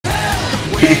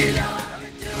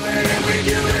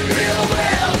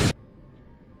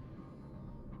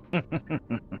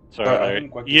Sorry,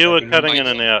 Larry. You were cutting in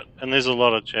and out, and there's a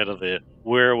lot of chatter there.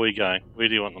 Where are we going? Where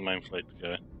do you want the main fleet to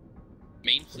go?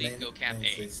 Main fleet, go cap main A.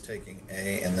 Fleet's taking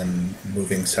A and then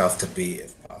moving south to B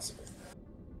if possible.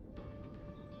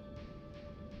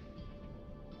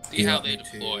 See how they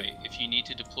deploy. If you need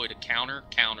to deploy to counter,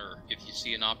 counter. If you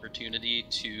see an opportunity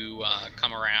to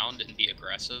come around and be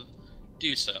aggressive,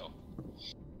 do so.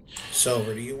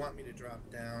 Silver, do you want me to drop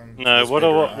down? No, what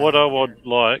I'd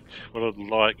like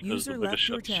is the bigger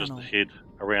ships just head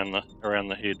around the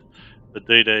head. The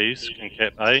DDs can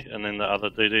cap A, and then the other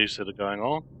DDs that are going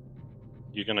on,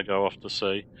 you're going to go off to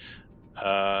C.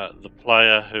 The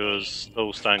player who is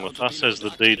still staying with us as the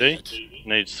DD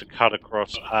needs to cut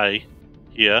across A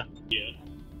here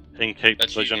and keep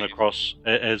vision across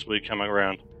as we come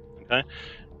around. Okay,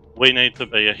 we need to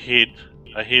be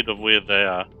ahead of where they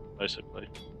are, basically.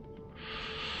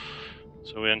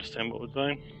 So we understand what we're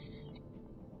doing.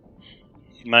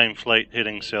 Main fleet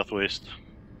heading southwest.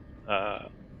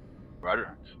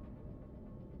 Roger.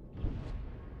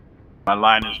 My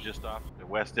line is just off the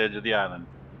west edge of the island.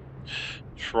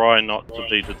 Try not to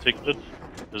be detected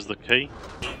is the key.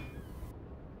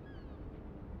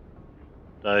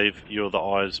 Dave, you're the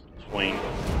eyes between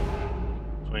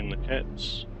the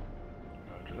cats.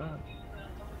 Roger that.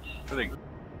 I think.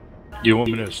 You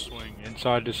want me to swing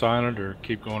inside this island or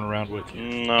keep going around with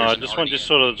you? No, I just want you to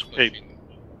sort of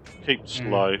keep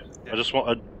slow.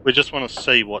 We just want to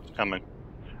see what's coming.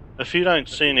 If you don't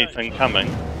see anything coming,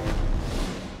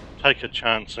 take a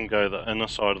chance and go the inner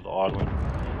side of the island.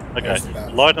 Okay,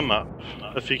 light them up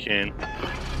if you can.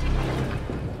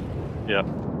 Yeah,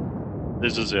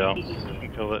 there's a Zao. You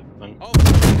can kill that thing.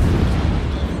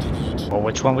 Well,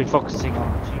 which one are we focusing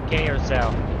on? GK or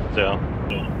Zao? Zao.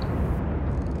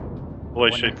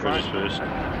 Always shoot cruisers first.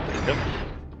 Yep.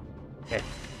 Okay.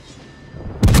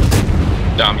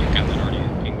 Dom, you've got that already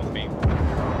ping with me.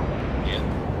 Yeah.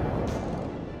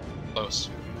 Close.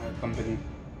 Company.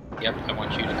 Yep, I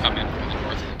want you to come in from the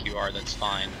north of the QR, that's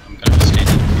fine. I'm gonna be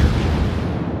standing here.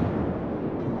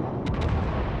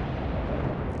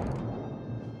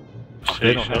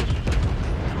 They don't have...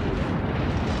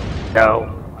 No,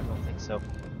 I don't think so.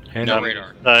 No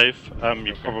radar. Dave,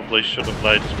 you probably should have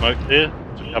laid smoke there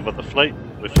to cover the fleet.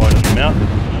 We're fighting them out.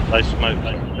 They smoke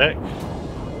back.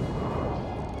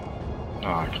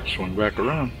 Oh, I can swing back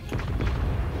around.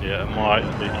 Yeah, it might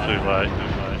be too late.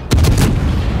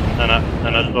 No,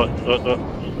 look.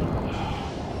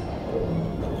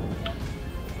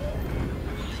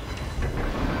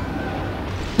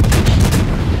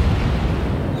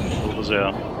 What was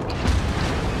out?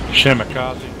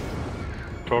 Shimakaze.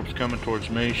 Torp's coming towards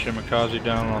me. Shimakaze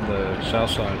down on the south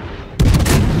side.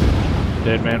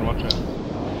 Dead man, watch out.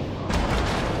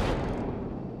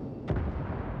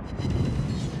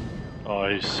 Oh,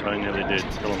 he's so nearly dead.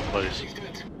 Kill him, please.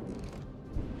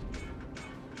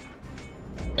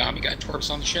 Dom, you got Torps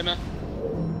on the Shima?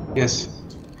 Yes.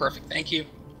 Perfect, thank you.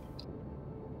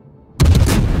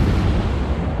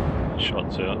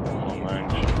 Shots out on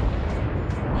range.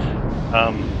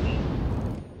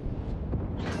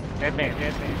 Dead man.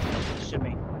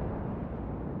 Shimmy.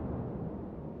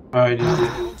 Alright,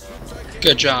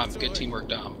 Good job, good teamwork,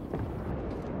 Dom.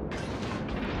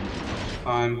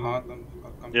 I'm hot.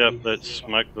 Yep, let's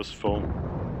smoke this full.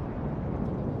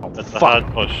 That's a fuck.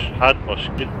 hard push,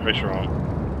 get pressure on.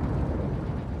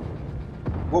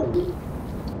 Whoa.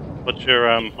 Put your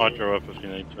hydro up if you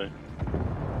need to.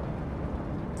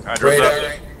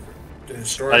 Radar.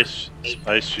 Destroy.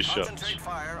 Space your shots.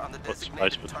 Put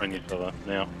space between each other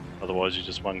now, otherwise you're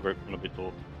just one group gonna be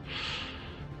taught.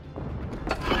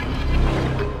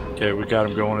 Okay, we got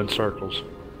him going in circles.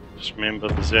 Just remember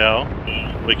the Zao.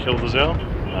 We killed the Zao?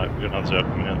 No, we got another Zao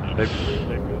coming out.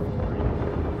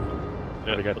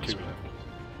 They got two.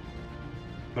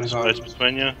 Space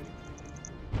between you.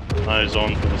 Nose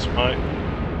on for the smoke.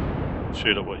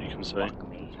 Shoot at what you can see for the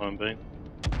time being.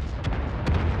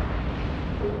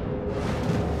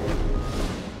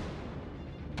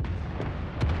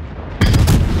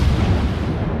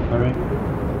 Alright.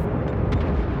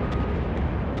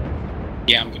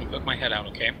 Yeah, I'm gonna poke my head out,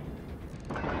 okay?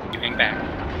 You hang back.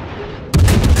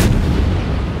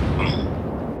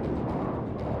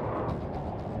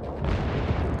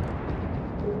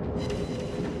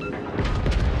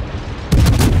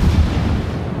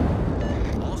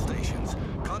 All stations,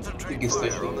 concentrate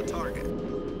fire on the target.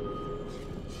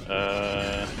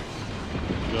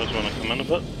 You guys want to come in a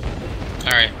bit?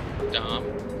 Alright, Dom,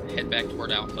 head back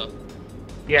toward Alpha.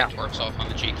 Yeah. Torps off on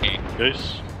the GK.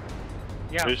 Goose?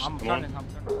 Yeah, Goose, I'm come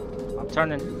on.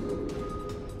 turning.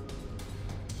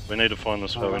 We need to find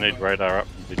this guy. We need radar up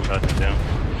and be charging down.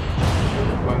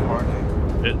 Going hard.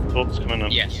 Torp's coming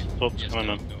in. Yes. Torp's Yes, coming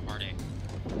go, in. go hard A.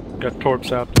 Got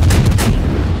torps out.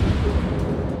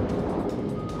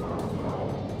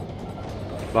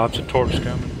 Lots of torps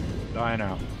coming. Dying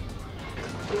out.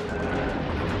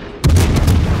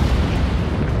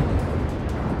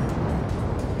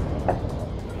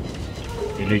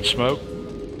 You need smoke?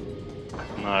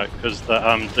 No, because the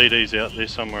DD's out there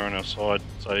somewhere on our side,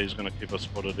 so he's going to keep us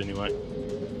spotted anyway.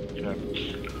 Yeah.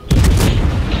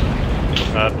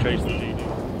 Chase the DD.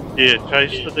 Yeah,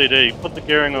 chase the DD. Put the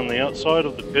gearing on the outside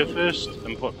of the curve first,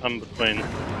 and put him between.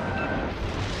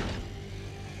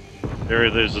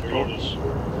 There's the torps.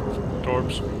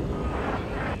 Torps.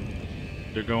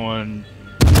 They're going.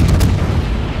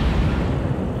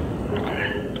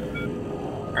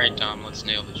 Alright, Tom, let's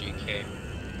nail the GK.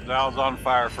 Zal's on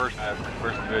fire, first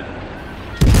division.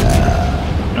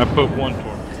 I put one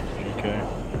torp. Okay.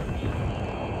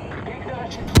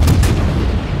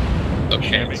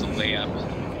 Okay, it's a layup.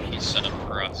 He's set up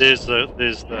for us. There's the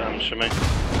shimmy.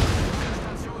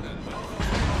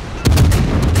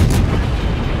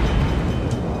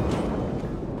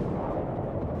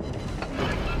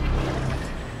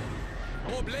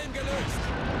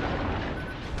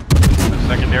 The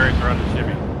secondaries are on the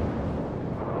shimmy.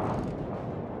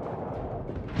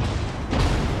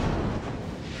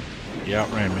 He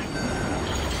outran me.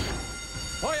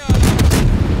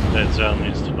 That Zal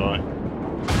needs to die.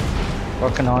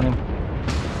 Working on him.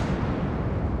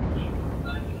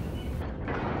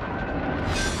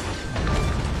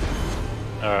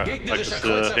 Alright, focus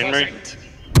to Henry.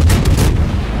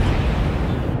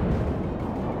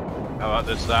 How about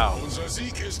this Zal?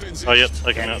 Oh yep,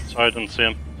 take him outside and see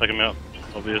him. Take him out.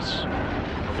 Obvious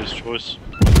choice.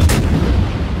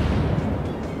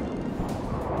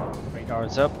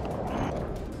 Radar's up.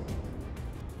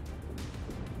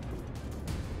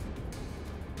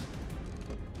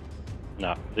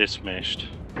 Nah, they're smashed.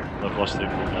 They've lost their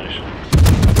coordination.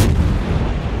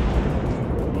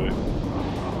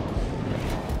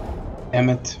 Damn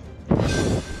it.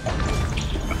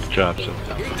 Good job, sir.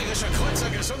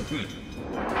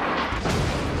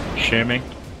 Shimming.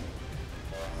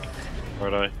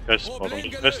 Righto, go spot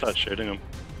him. Go start shooting him.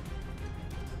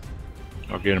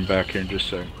 I'll get him back here in just a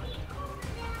second.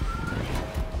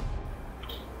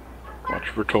 Watch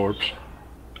for torps.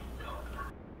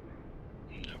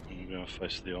 I'm going to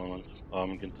face the island.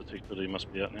 I'm getting detected, he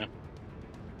must be out now.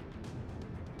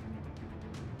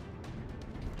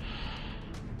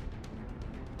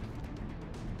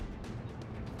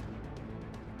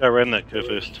 Go around that curve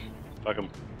first. Fuck him.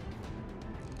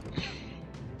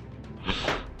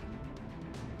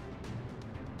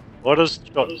 What has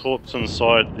got corpse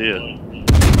inside there?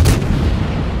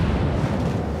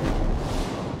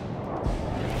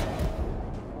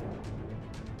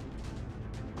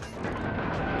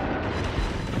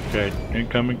 Okay,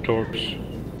 incoming torps.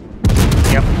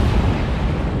 Yep.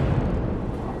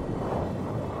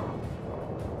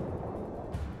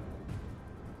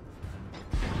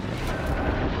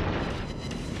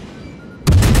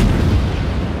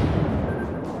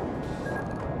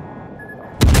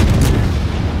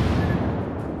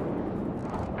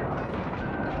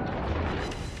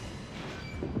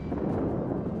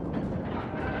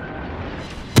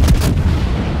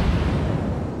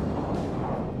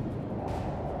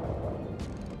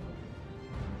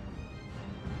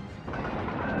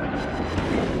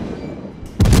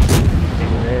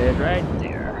 Right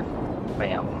there.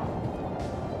 Bam.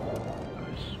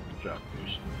 Nice. Good job,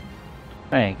 Bruce.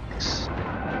 Thanks.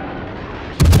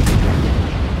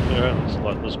 Alright, let's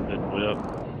light this bad boy up.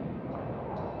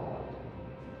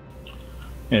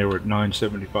 Yeah, we're at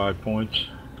 975 points.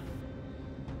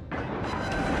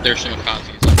 There's some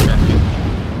Akazis on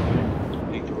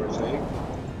Charlie. Take towards A.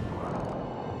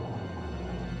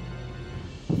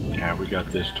 Yeah, we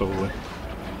got this totally.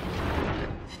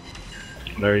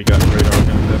 There you got radar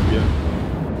guns up yet.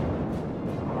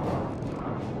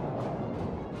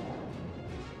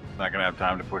 Not gonna have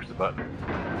time to push the button.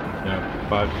 Yeah,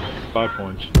 5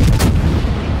 points. 2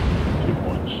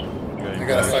 points. Okay, I got a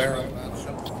guys. fire on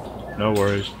that. No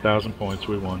worries, 1,000 points,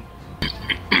 we won.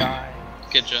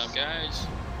 Good job, guys.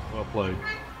 Well played.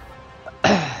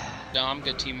 Dom,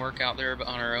 good teamwork out there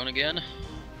on our own again.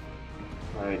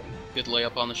 Alright. Good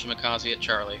layup on the Shimakaze at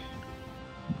Charlie.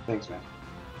 Thanks, man.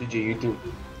 GG, you too.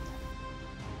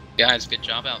 Guys, good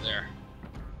job out there.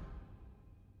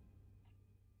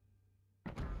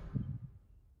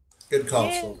 Good call,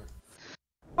 Yeah. Silver.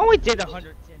 Only did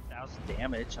 110,000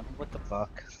 damage. I mean, what the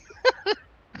fuck?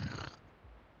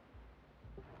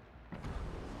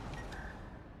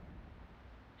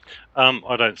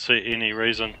 I don't see any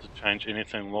reason to change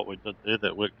anything what we did there.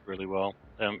 That worked really well,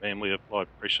 and we applied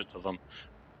pressure to them,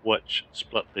 which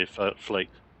split their fleet.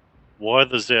 Why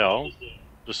the Zao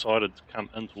decided to come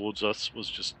in towards us was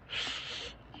just...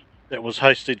 that was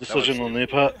hasty decision on their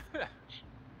part.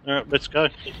 Alright, let's go.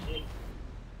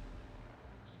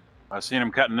 I seen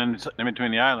him cutting in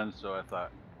between the islands, so I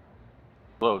thought,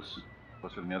 closer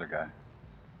than the other guy.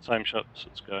 Same shots,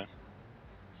 let's go.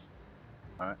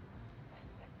 Alright.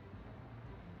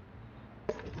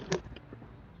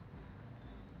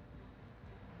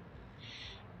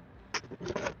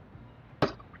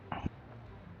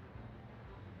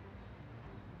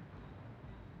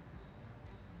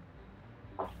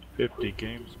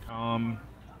 Gamescom.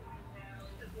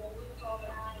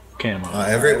 Camo.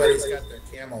 Everybody's got their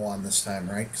camo on this time,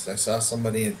 right? Because I saw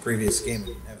somebody in previous game that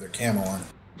didn't have their camo on.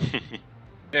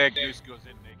 Yeah, Goose goes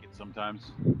in naked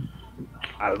sometimes.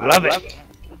 I love it.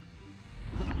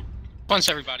 Wants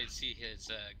everybody to see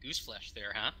his goose flesh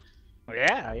there, huh?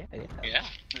 Yeah. Yeah.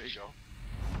 There you go.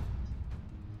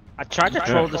 I tried to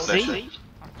troll the sea.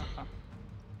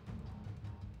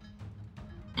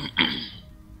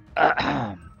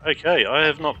 Okay, I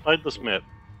have not played this map.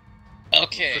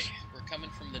 Okay, we're coming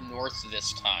from the north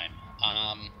this time.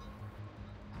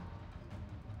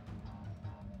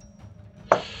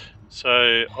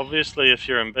 So, obviously if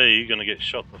you're in B, you're going to get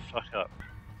shot the fuck up.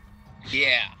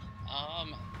 Yeah.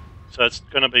 So it's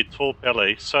going to be Torp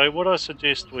Alley. So what I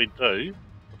suggest we do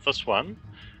with this one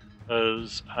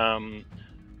is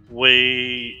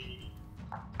we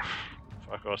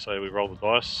roll the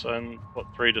dice and put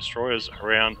 3 destroyers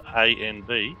around A and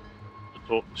B to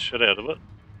torp the shit out of it,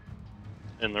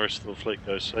 and the rest of the fleet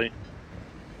goes C.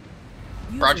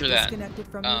 Roger that.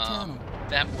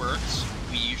 That works.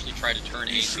 We usually try to turn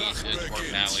AC to Torp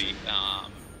Valley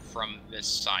from this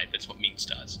side. That's what Minx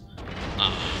does.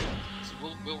 So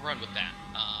we'll run with that.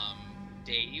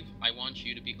 Dave, I want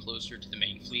you to be closer to the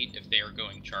main fleet if they are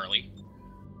going Charlie.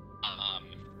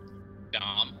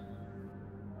 Dom,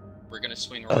 we're gonna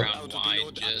swing around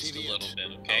wide just a little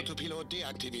bit, okay? Autopilot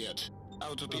deactiviert.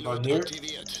 Autopilot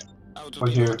activiert.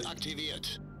 Autopilot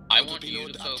activiert. I want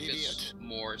you to focus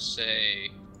more, say,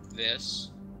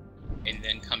 this, and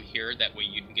then come here. That way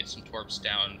you can get some torps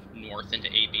down north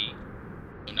into AB.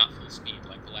 So not full speed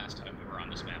like the last time we were on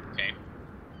this map, okay?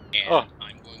 And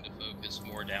I'm going to focus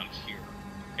more down here,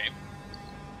 okay?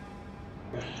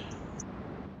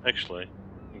 Actually,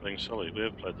 I'm being silly. We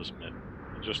have played this map.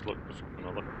 It just looked different when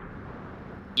I looked.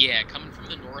 Yeah, coming from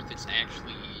the north, it's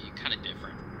actually kind of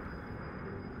different.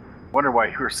 Wonder why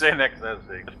you were saying that, because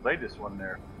I played this one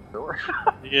there.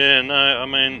 Yeah, no, I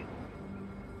mean...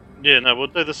 Yeah, no, we'll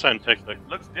do the same tactic. It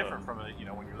looks different from it,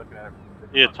 when you're looking at it.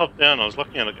 Yeah, top down, I was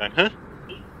looking at it going, huh?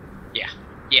 Yeah,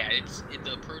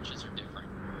 the approaches are different.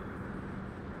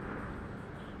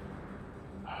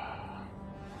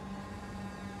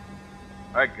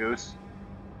 Alright, Goose.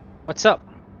 What's up?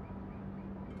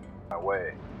 My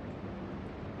way.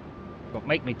 Don't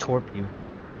make me torp you.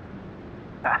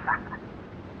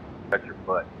 Cut your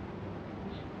butt.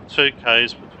 2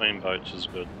 Ks between boats is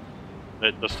good.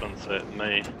 That distance that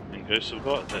me and Goose have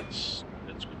got, that's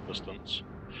good distance.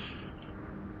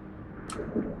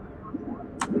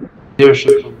 There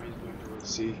should come towards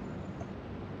sea.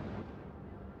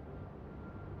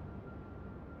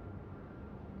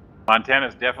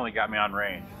 Montana's definitely got me on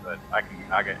range, but if I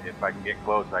can get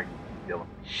close, I can kill him.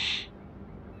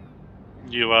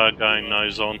 You are going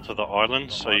nose on to the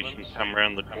island, so you can come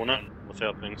around the corner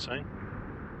without being seen.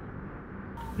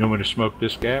 You want me to smoke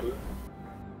this gap?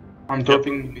 I'm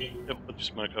torping. Yep, put your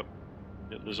smoke up.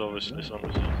 Yep, there's obviously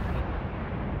something.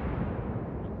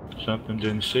 Something's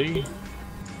in C.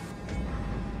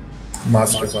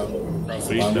 Monsters up across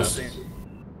the bottom.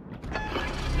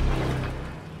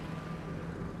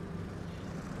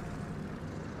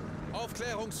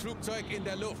 Aufklärungsflugzeug in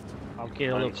der Luft. I'll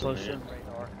get a little closer.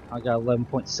 I got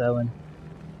 11.7.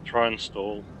 Try and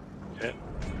stall. Okay.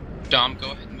 Dom,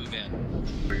 go ahead and move in.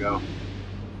 Here we go.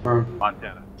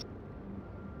 Montana.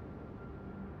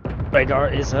 Radar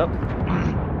is up.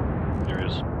 There he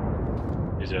is.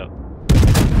 He's out.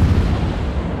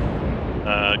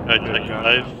 Go take it,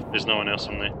 Dave. There's no one else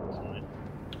in there.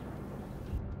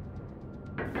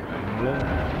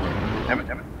 Damn it.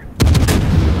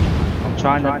 I'm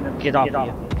trying to get off you.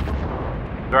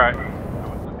 Alright. I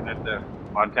was looking at the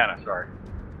Montana, sorry.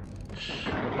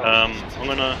 I'm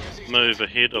gonna move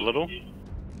ahead a little. We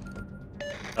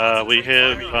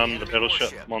have the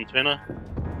battleship Montana.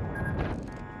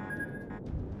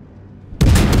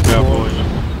 Cowboys.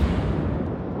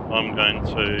 I'm going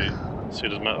to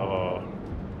set his map. Oh,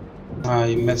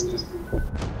 You missed it.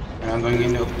 And I'm going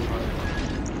in the open fire.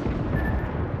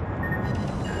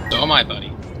 am I,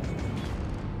 buddy.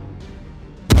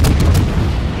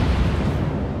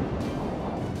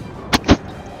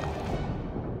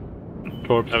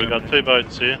 Now we got 2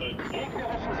 boats here.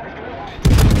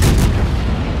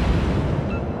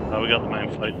 We got the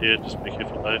main fleet here, just be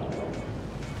careful, Dave.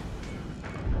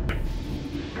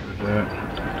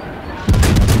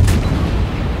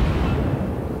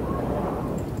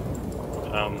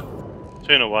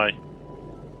 Turn away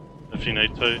if you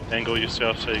need to. Angle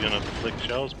yourself so you're going to deflect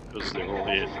shells because they're all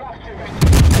here.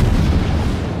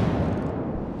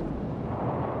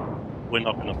 We're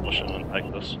not going to push in and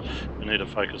take this. We need a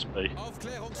focus B.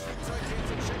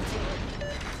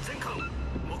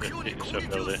 Get yourself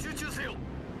out of there.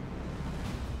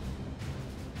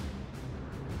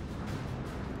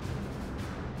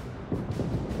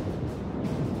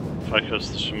 Focus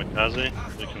the Shimakaze,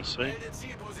 we can see.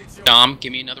 Dom,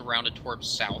 give me another round of torps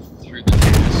south through the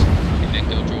pass, and then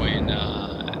go join,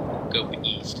 go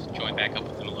east. Join back up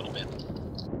with him a little bit.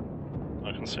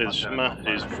 I can see the Shima,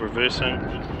 he's reversing.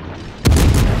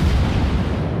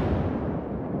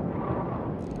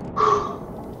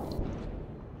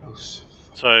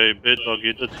 So, Bird Dog,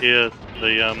 you did hear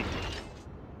the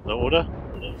order?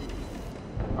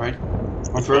 Alright.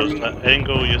 Confirm.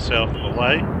 Angle yourself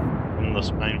away from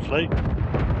this main fleet.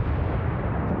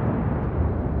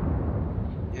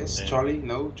 Yes, and Charlie,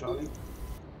 no, Charlie.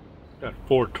 Got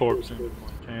 4 torps in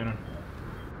Montana.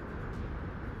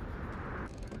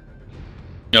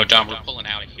 No, Dom, we're pulling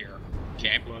out of here.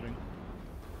 Okay. Flooding.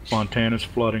 Montana's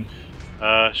flooding.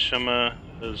 Shima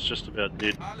is just about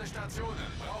dead.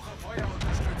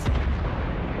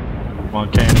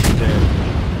 Montana's dead.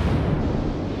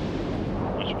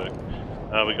 Nice work.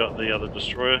 We got the other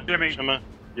destroyer. Shima.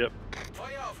 Yep.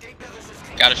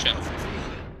 Got a ship.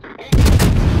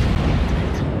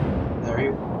 There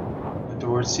you head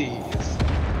towards C. Yes.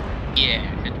 Yeah,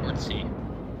 head towards C.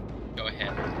 Go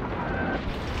ahead.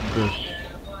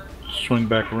 Just swing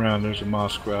back around. There's a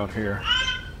Moscow out here.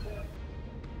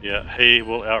 Yeah, he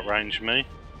will outrange me,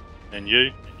 and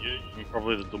you, and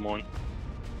probably the Des Moines.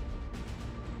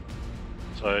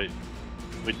 So,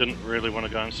 we didn't really want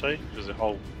to go and see, because the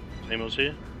whole team was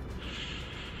here.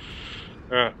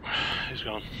 Alright, he's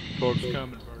gone. Torps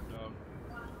coming, Bird Dog.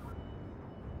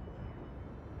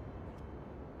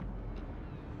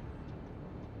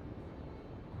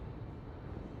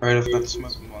 Alright, I've got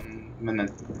smoke in 1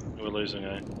 minute. We're losing,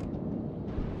 eh?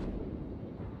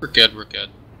 We're good, we're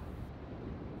good.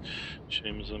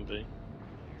 Shima's in B.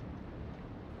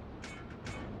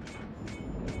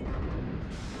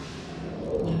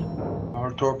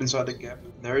 Our torp inside the gap.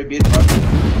 There he be it, right?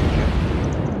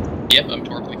 Yep, I'm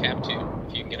torping the cap too.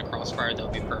 If you can get a crossfire, that'll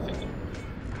be perfect.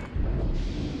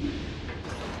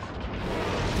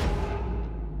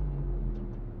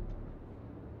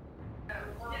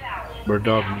 Bird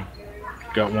Dog, you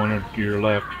got one to your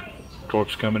left.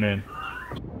 Torps coming in.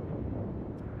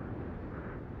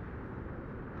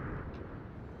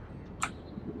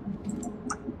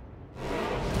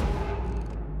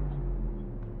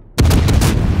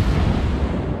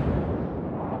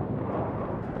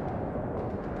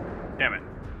 Damn it.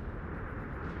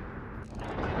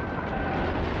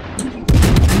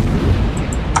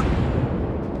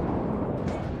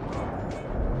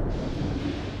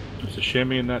 There's a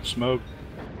shimmy in that smoke.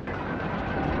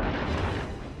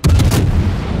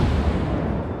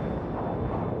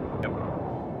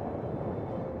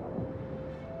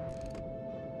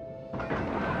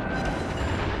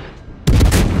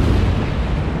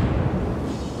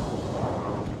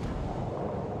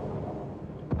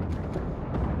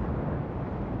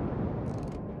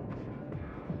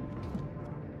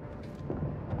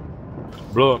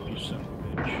 Blow up, you son of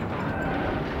a bitch.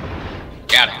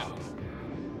 Got it.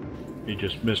 He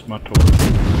just missed my torch.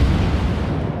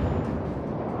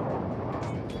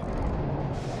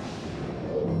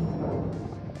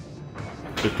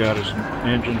 Took out his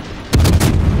engine.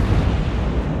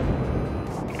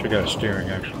 Took out his steering,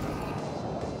 actually.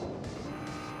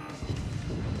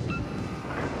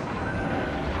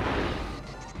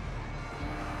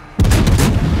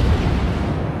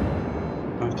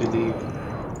 I have to leave.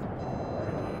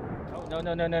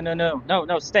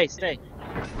 No, stay.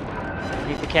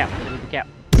 Leave the cap, Stay.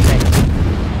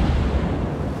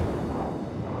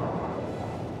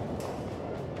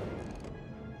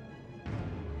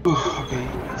 Okay,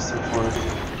 step forward.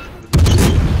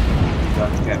 Got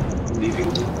the cap. I'm leaving.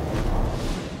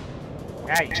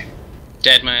 Right.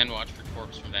 Dead man, watch for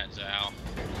torps from that Zao.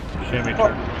 Shimmy.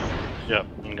 Yep,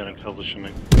 I'm gonna kill the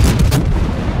Shimmy.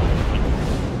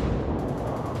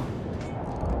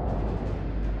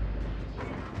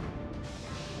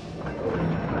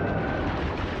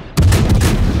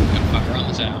 Fucker on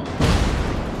the south.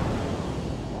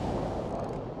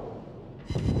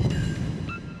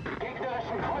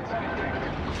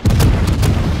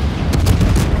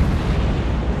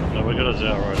 No, we got a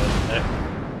Zao right over there.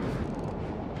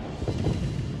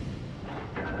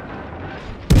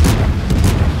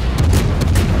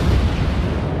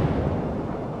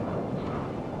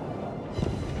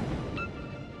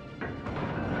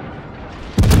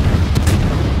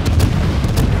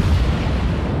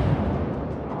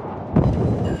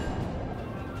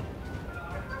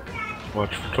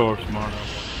 Watch for torps, Marno. Watch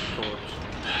for torps.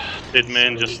 Dead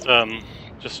man, just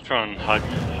try and hug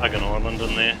an island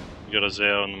in there. You got a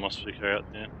Zao and the Mosfika out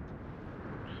there.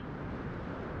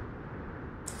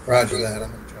 Roger that.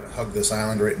 I'm gonna try to hug this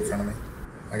island right in front of me.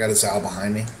 I got a Zao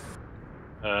behind me.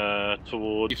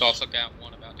 Towards. You've also got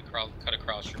one about to cut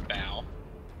across your bow.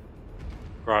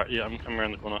 Right, yeah, I'm coming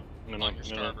around the corner. On your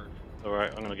starboard.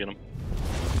 Alright, I'm gonna get him.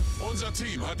 Unser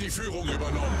Team hat die Führung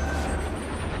übernommen.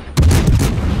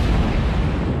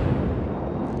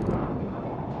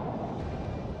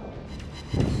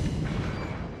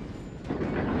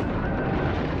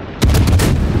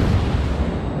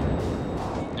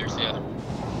 There's the other.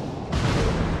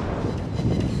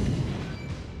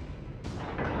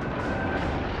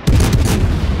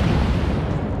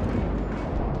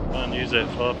 And use that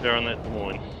firepower on that Des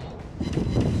Moines.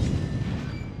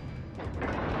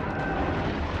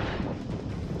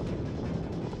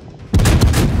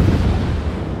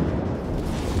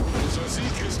 Unser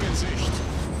Sieg ist in Sicht.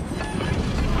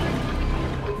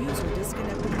 User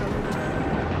disconnected from your channel.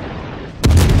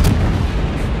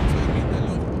 In der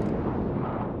Luft.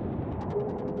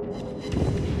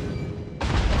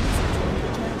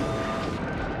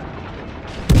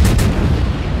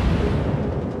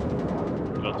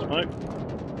 Got smoke?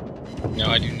 No,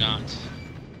 I do not.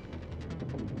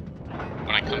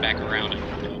 When I come back around, it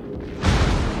will go.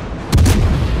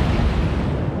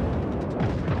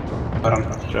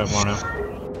 Good job, Marno.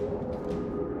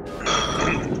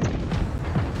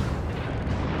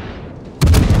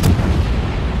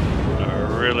 I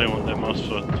really want that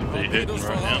Mosfika to be hitting Torpedos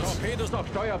right voran, now. Torpedos auf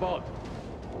Steuerbord.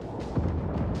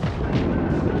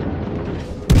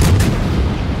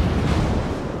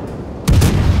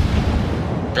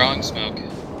 Drawing smoke.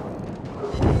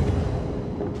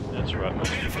 That's right,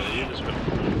 Mosfika, you just got.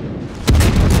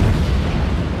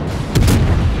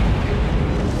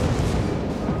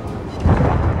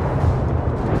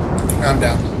 I'm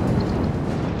down.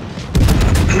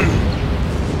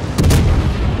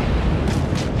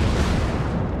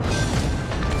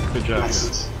 Good job.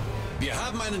 Wir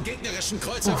haben einen gegnerischen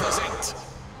Kreuzer versenkt.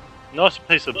 Nice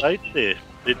piece of bait there,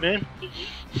 dead man.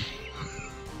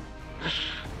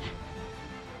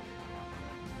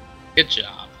 Good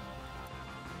job.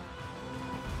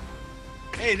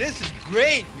 Hey, this is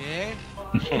great, man.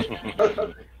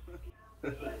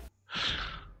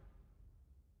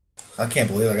 I can't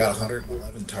believe I got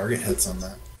 111 target hits on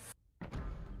that.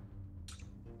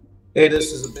 Hey,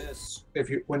 this is Abyss.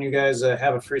 When you guys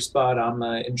have a free spot, I'm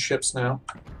in ships now.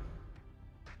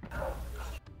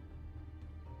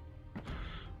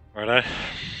 Righto.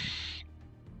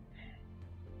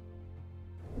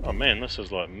 Oh man, this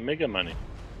is like mega money.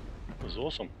 This is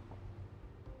awesome.